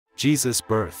Jesus'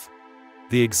 birth.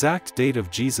 The exact date of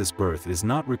Jesus' birth is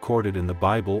not recorded in the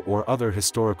Bible or other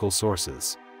historical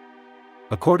sources.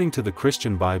 According to the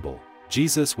Christian Bible,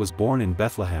 Jesus was born in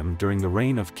Bethlehem during the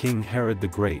reign of King Herod the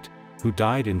Great, who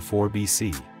died in 4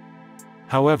 BC.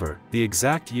 However, the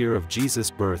exact year of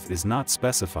Jesus' birth is not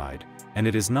specified, and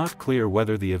it is not clear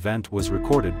whether the event was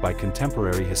recorded by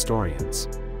contemporary historians.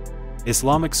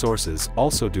 Islamic sources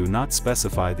also do not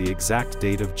specify the exact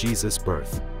date of Jesus'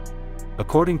 birth.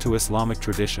 According to Islamic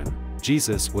tradition,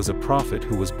 Jesus was a prophet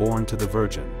who was born to the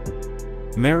Virgin.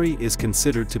 Mary is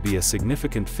considered to be a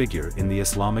significant figure in the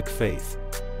Islamic faith.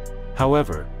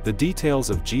 However, the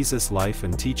details of Jesus' life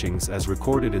and teachings as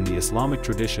recorded in the Islamic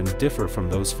tradition differ from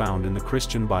those found in the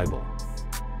Christian Bible.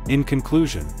 In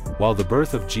conclusion, while the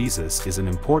birth of Jesus is an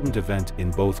important event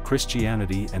in both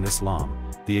Christianity and Islam,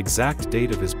 the exact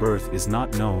date of his birth is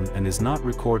not known and is not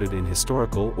recorded in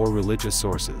historical or religious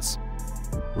sources.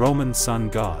 Roman sun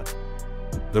god.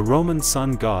 The Roman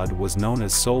sun god was known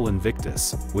as Sol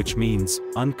Invictus, which means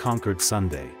unconquered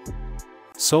Sunday.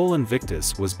 Sol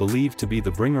Invictus was believed to be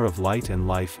the bringer of light and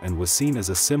life and was seen as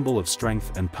a symbol of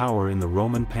strength and power in the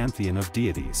Roman pantheon of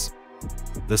deities.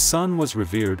 The sun was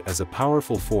revered as a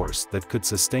powerful force that could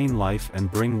sustain life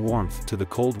and bring warmth to the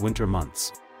cold winter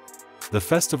months. The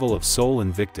festival of Sol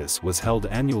Invictus was held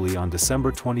annually on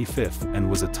December 25th and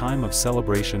was a time of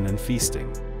celebration and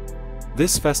feasting.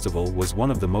 This festival was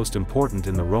one of the most important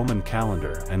in the Roman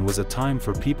calendar and was a time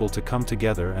for people to come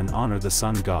together and honor the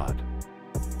sun god.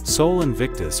 Sol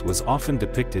Invictus was often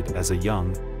depicted as a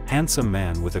young, handsome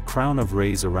man with a crown of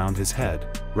rays around his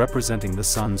head, representing the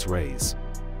sun's rays.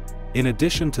 In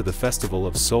addition to the festival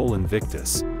of Sol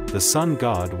Invictus, the sun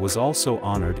god was also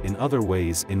honored in other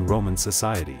ways in Roman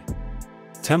society.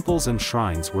 Temples and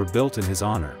shrines were built in his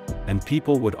honor, and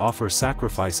people would offer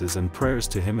sacrifices and prayers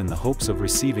to him in the hopes of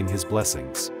receiving his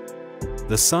blessings.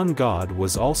 The sun god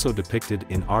was also depicted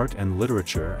in art and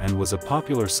literature and was a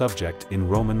popular subject in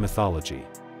Roman mythology.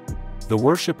 The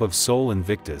worship of Sol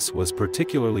Invictus was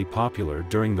particularly popular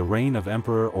during the reign of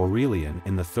Emperor Aurelian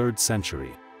in the 3rd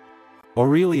century.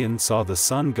 Aurelian saw the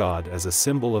sun god as a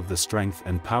symbol of the strength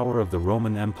and power of the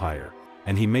Roman Empire,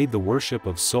 and he made the worship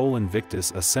of Sol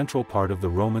Invictus a central part of the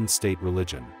Roman state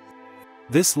religion.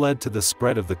 This led to the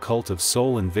spread of the cult of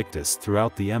Sol Invictus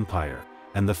throughout the empire,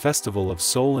 and the festival of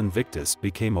Sol Invictus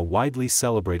became a widely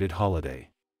celebrated holiday.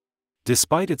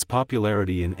 Despite its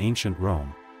popularity in ancient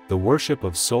Rome, the worship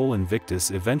of Sol Invictus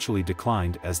eventually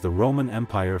declined as the Roman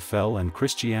Empire fell and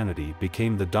Christianity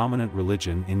became the dominant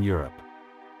religion in Europe.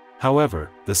 However,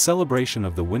 the celebration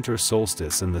of the winter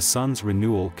solstice and the sun's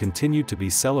renewal continued to be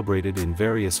celebrated in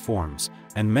various forms,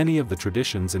 and many of the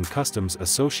traditions and customs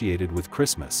associated with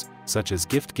Christmas, such as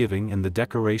gift-giving and the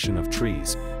decoration of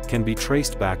trees, can be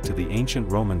traced back to the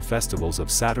ancient Roman festivals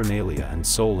of Saturnalia and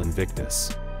Sol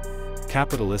Invictus.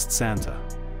 Capitalist Santa.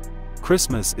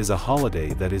 Christmas is a holiday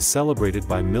that is celebrated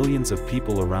by millions of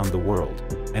people around the world,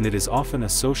 and it is often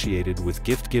associated with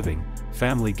gift-giving,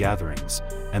 family gatherings,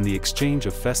 and the exchange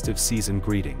of festive season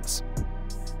greetings.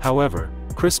 However,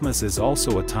 Christmas is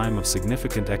also a time of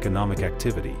significant economic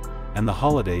activity, and the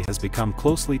holiday has become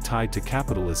closely tied to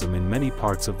capitalism in many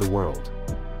parts of the world.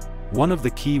 One of the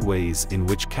key ways in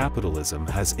which capitalism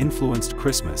has influenced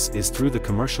Christmas is through the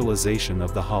commercialization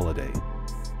of the holiday.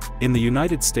 In the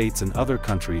United States and other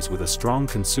countries with a strong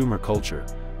consumer culture,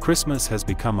 Christmas has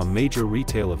become a major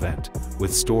retail event,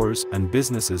 with stores and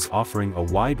businesses offering a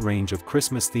wide range of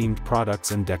Christmas-themed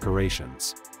products and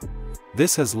decorations.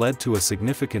 This has led to a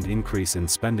significant increase in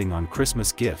spending on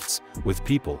Christmas gifts, with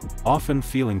people often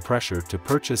feeling pressure to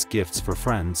purchase gifts for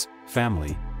friends,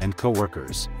 family, and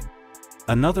co-workers.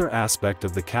 Another aspect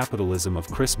of the capitalism of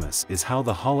Christmas is how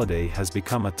the holiday has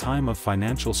become a time of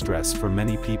financial stress for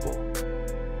many people.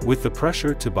 With the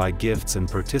pressure to buy gifts and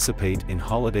participate in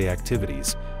holiday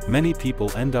activities, many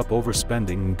people end up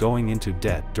overspending and going into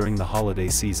debt during the holiday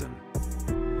season.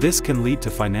 This can lead to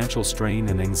financial strain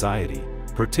and anxiety,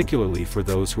 particularly for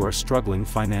those who are struggling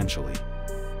financially.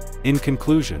 In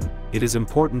conclusion, it is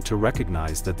important to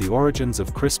recognize that the origins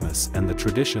of Christmas and the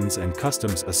traditions and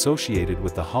customs associated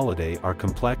with the holiday are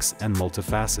complex and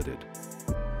multifaceted.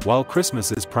 While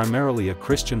Christmas is primarily a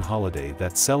Christian holiday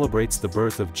that celebrates the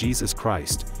birth of Jesus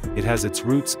Christ, it has its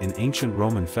roots in ancient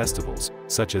Roman festivals,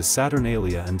 such as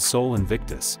Saturnalia and Sol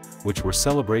Invictus, which were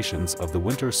celebrations of the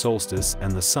winter solstice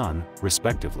and the sun,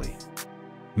 respectively.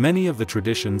 Many of the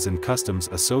traditions and customs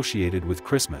associated with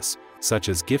Christmas, such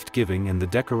as gift-giving and the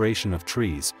decoration of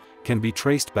trees, can be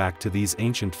traced back to these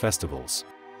ancient festivals.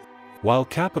 While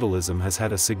capitalism has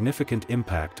had a significant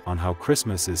impact on how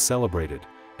Christmas is celebrated,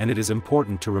 and it is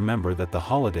important to remember that the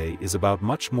holiday is about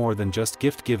much more than just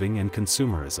gift-giving and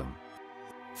consumerism.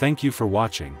 Thank you for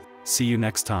watching, see you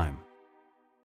next time.